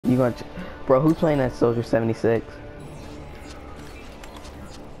You gonna, bro? Who's playing that Soldier 76?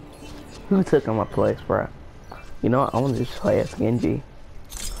 Who took on my place, bro? You know what? I want to just play as Genji.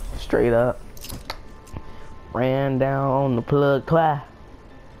 Straight up. Ran down on the plug clap.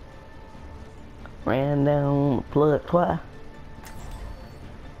 Ran down on the plug clap.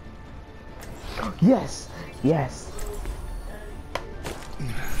 Yes! Yes!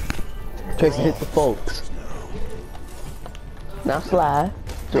 Tracy, hit the folks. Now slide.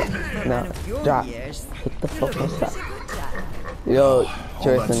 Now drop. Hit the fucking stop. Yo,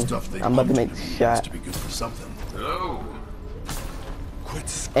 Tristan, I'm about to make the shot.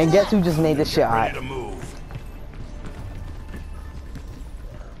 And guess who just made the shot?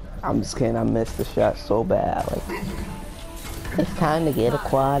 I'm just kidding, I missed the shot so bad. Like, it's time to get a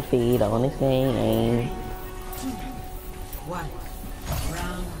quad feed on this game. Round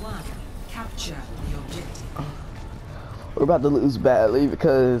one. Capture the objective. We're about to lose badly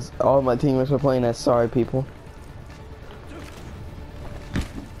because all my teammates are playing as sorry people.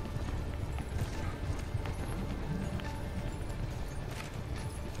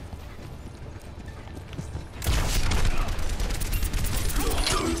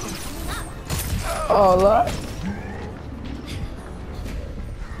 Oh, look.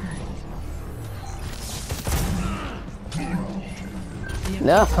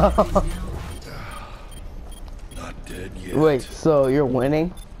 No. Not dead yet. Wait, so you're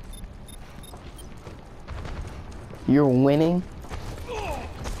winning? You're winning?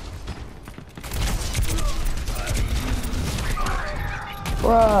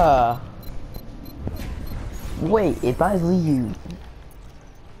 Bruh. Wait, if I leave.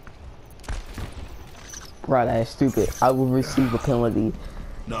 Bruh, that is stupid. I will receive a penalty.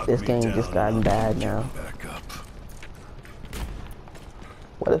 This game just gotten bad now.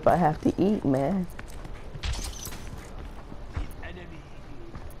 What if I have to eat, man?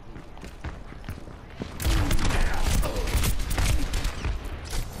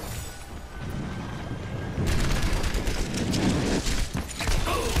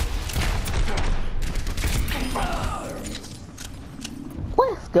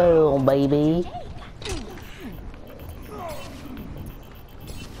 Let's go, baby.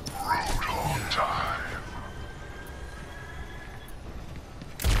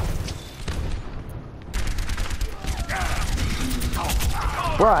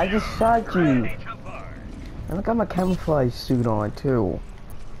 Bro, I just shot you. And I got my camouflage suit on too.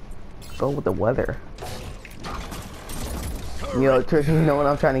 Go with the weather. Yo, Tristan, you know what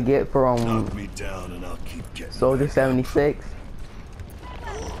I'm trying to get from Soldier 76?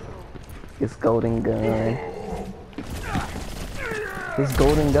 It's golden gun. It's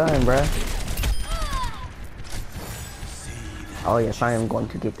golden gun, bruh. Oh yes, I am going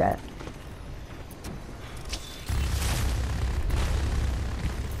to get that.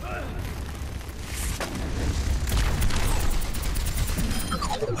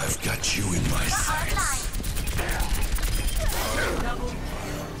 I've got you in my sights.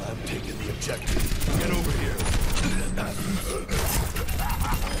 I'm taking the objective. Get over here.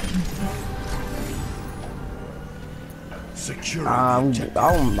 Secure. I'm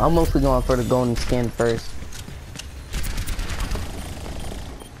mostly going for the golden skin first.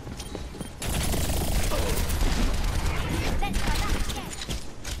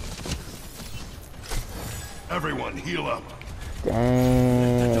 Everyone, heal up.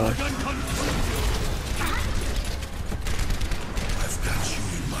 Dang. I've got you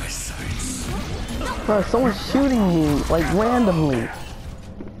in my sights. Bro, someone's shooting me, like, randomly.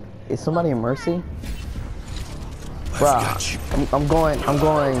 Is somebody in Mercy? Bruh,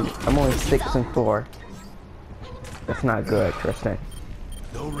 I'm only 6 and 4. That's not good, Tristan.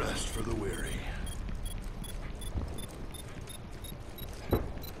 No rest for the weary.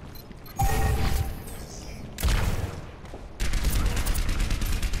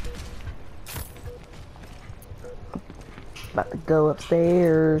 About to go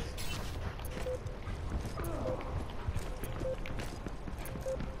upstairs.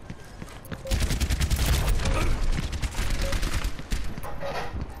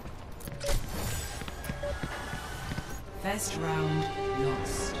 First round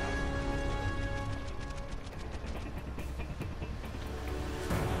lost.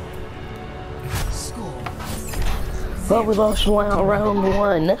 Score. But we lost round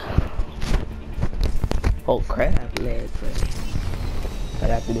 1. Oh crap, leg, bro. But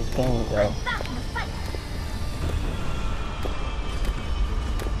after this game, bro.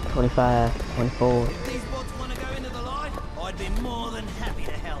 25, 24. If these bots want to go into the line, I'd be more than happy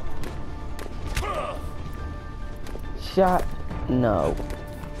to help. Shot? No.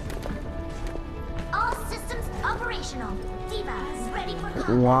 All systems operational. operational. Diva is ready for combat.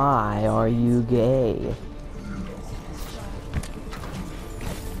 Why are you gay?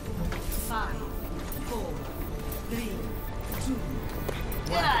 5, 4, 3, 2,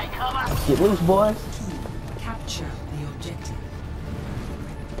 Get loose, boys. capture the objective.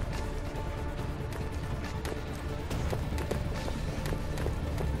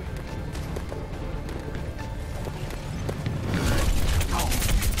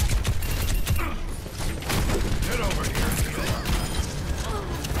 Get over here, Kayla.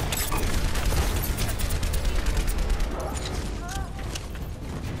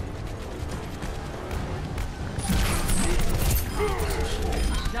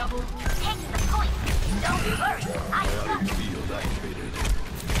 Double Take the point. Don't worry. I got it. Field activated.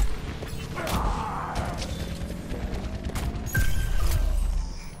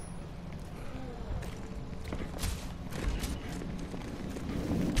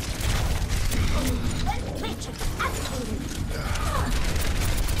 Matrix activated.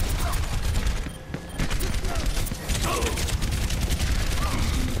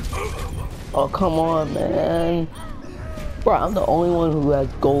 Oh, come on, man. Bro, I'm the only one who has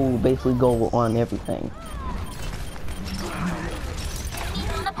gold, basically gold on everything.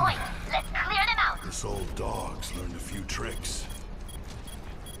 He's on the point. Let's clear them out. This old dog's learned a few tricks.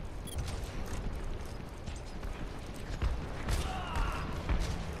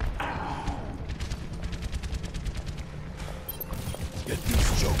 Get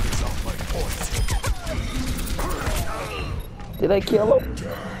these jokers off my point. Did I kill him?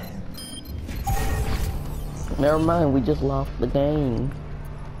 Never mind, we just lost the game.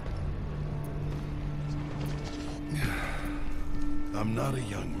 I'm not a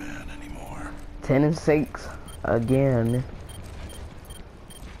young man anymore. 10-6 again.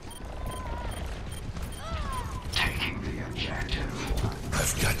 Taking the objective.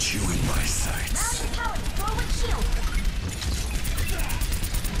 I've got you in my sights. Round power forward shield.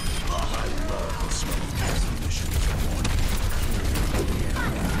 I love the smell of gas emissions in the morning.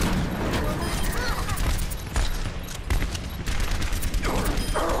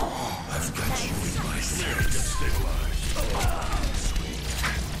 I've got you in my sights. Stabilized.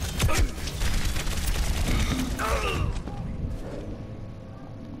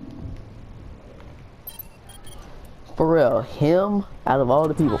 For real, him, out of all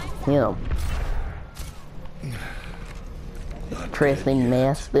the people, him. Pressing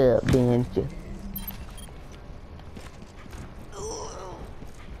messed up, didn't you?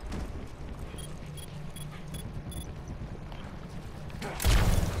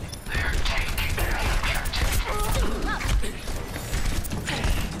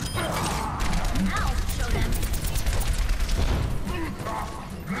 I'll show them.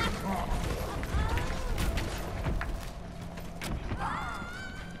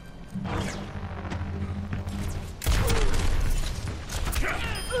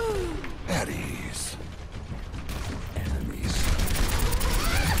 At ease. Enemies.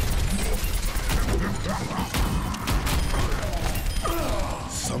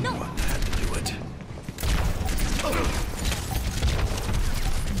 Someone had to do it.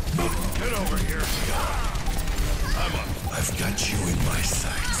 Get over here. I'm up. I've got you in my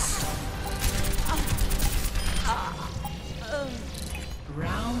sights.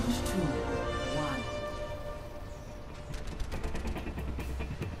 round 2, 1.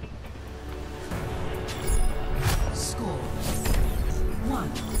 Score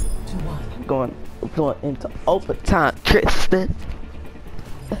 1-1. Going into overtime, Tristan.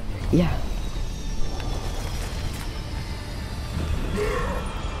 Yeah.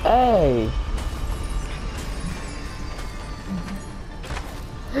 Hey.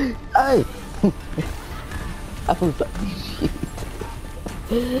 Hey. I was like, shit.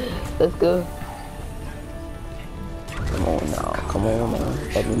 Let's go. Come on now, come on now.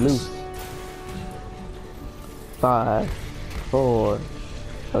 Let me loose. 5, 4,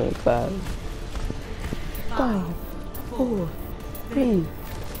 5, 5, 4, 3,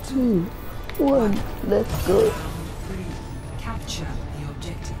 2, 1. Let's go. Round 3. Capture the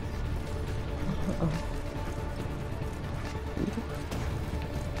objective.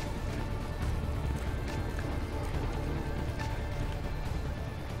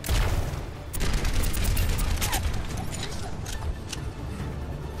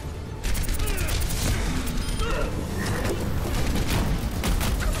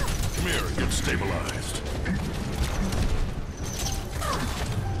 Come here and get stabilized.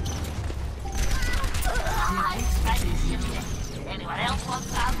 Anyone else want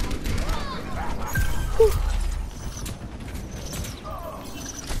some?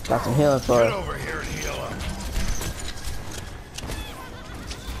 Got some healing for Get us. over here and heal up.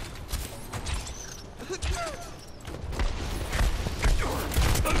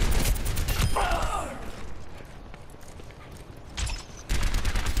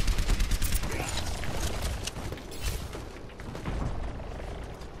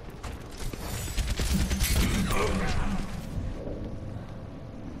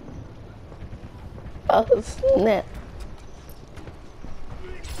 Oh snap.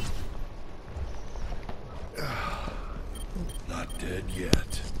 Not dead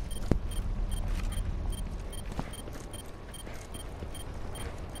yet.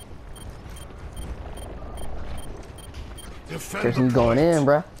 Defend Tristan the going point. in,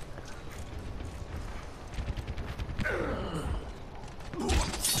 bruh.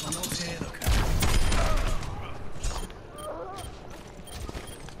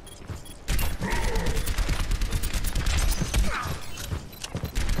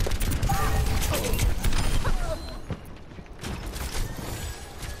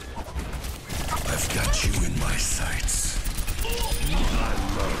 I've got you in my sights. I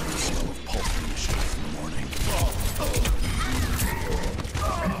love the smell of pulp finishes in the morning.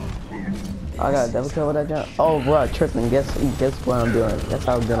 I got a double kill with that jump. Oh, bruh, Tristan, guess what I'm doing. That's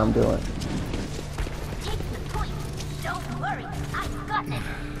how good I'm doing. Take the point. Don't worry, I got it.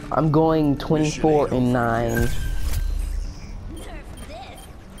 I'm going 24 and 9. Nerf this.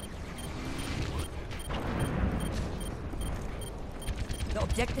 The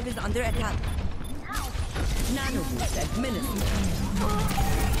objective is under attack. Nano boost administered.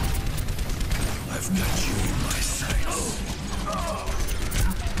 I've got you in my sights.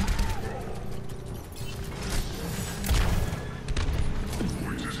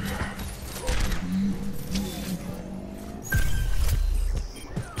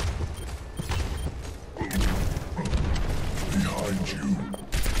 Behind you.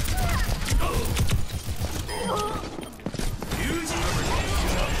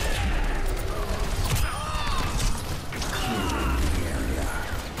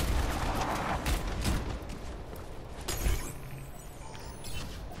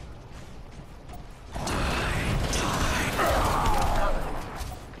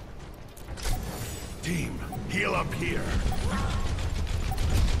 Team, heal up here.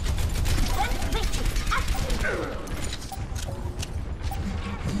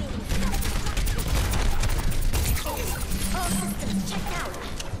 All systems checked out.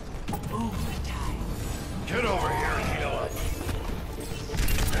 Get over here and heal up.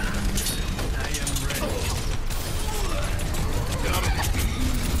 I am ready.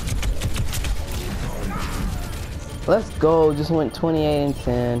 Let's go. Just went 28 and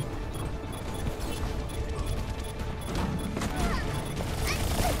 10.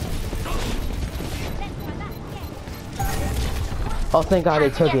 Oh, thank God they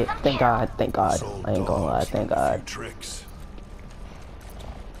took it. Thank God. Thank God. I ain't gonna lie. Thank God. Tricks.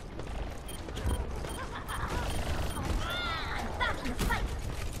 I'm back in the fight.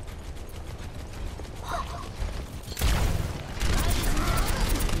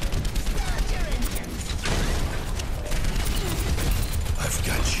 I've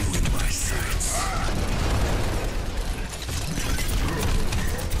got you in my sights. I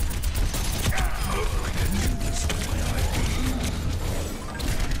knew this was my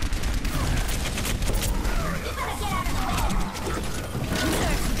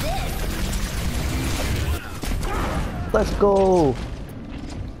Let's go.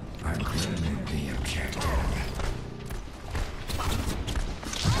 I'm claiming the objective.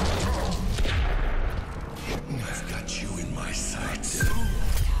 I've got you in my sights.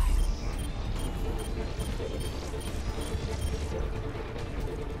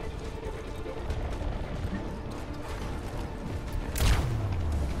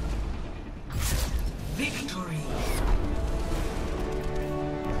 Victory.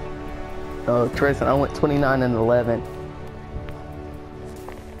 Oh, Tristan, I went 29 and 11.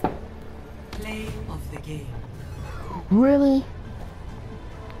 Play of the game. Really?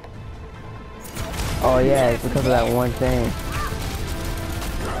 Oh yeah, it's because of that one thing.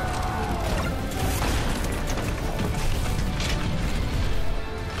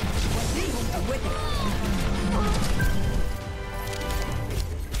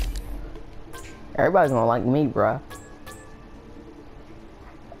 Everybody's gonna like me, bruh.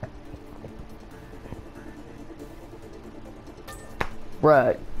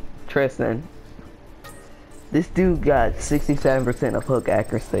 Bruh, Tristan. This dude got 67% of hook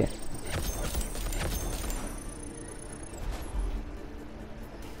accuracy.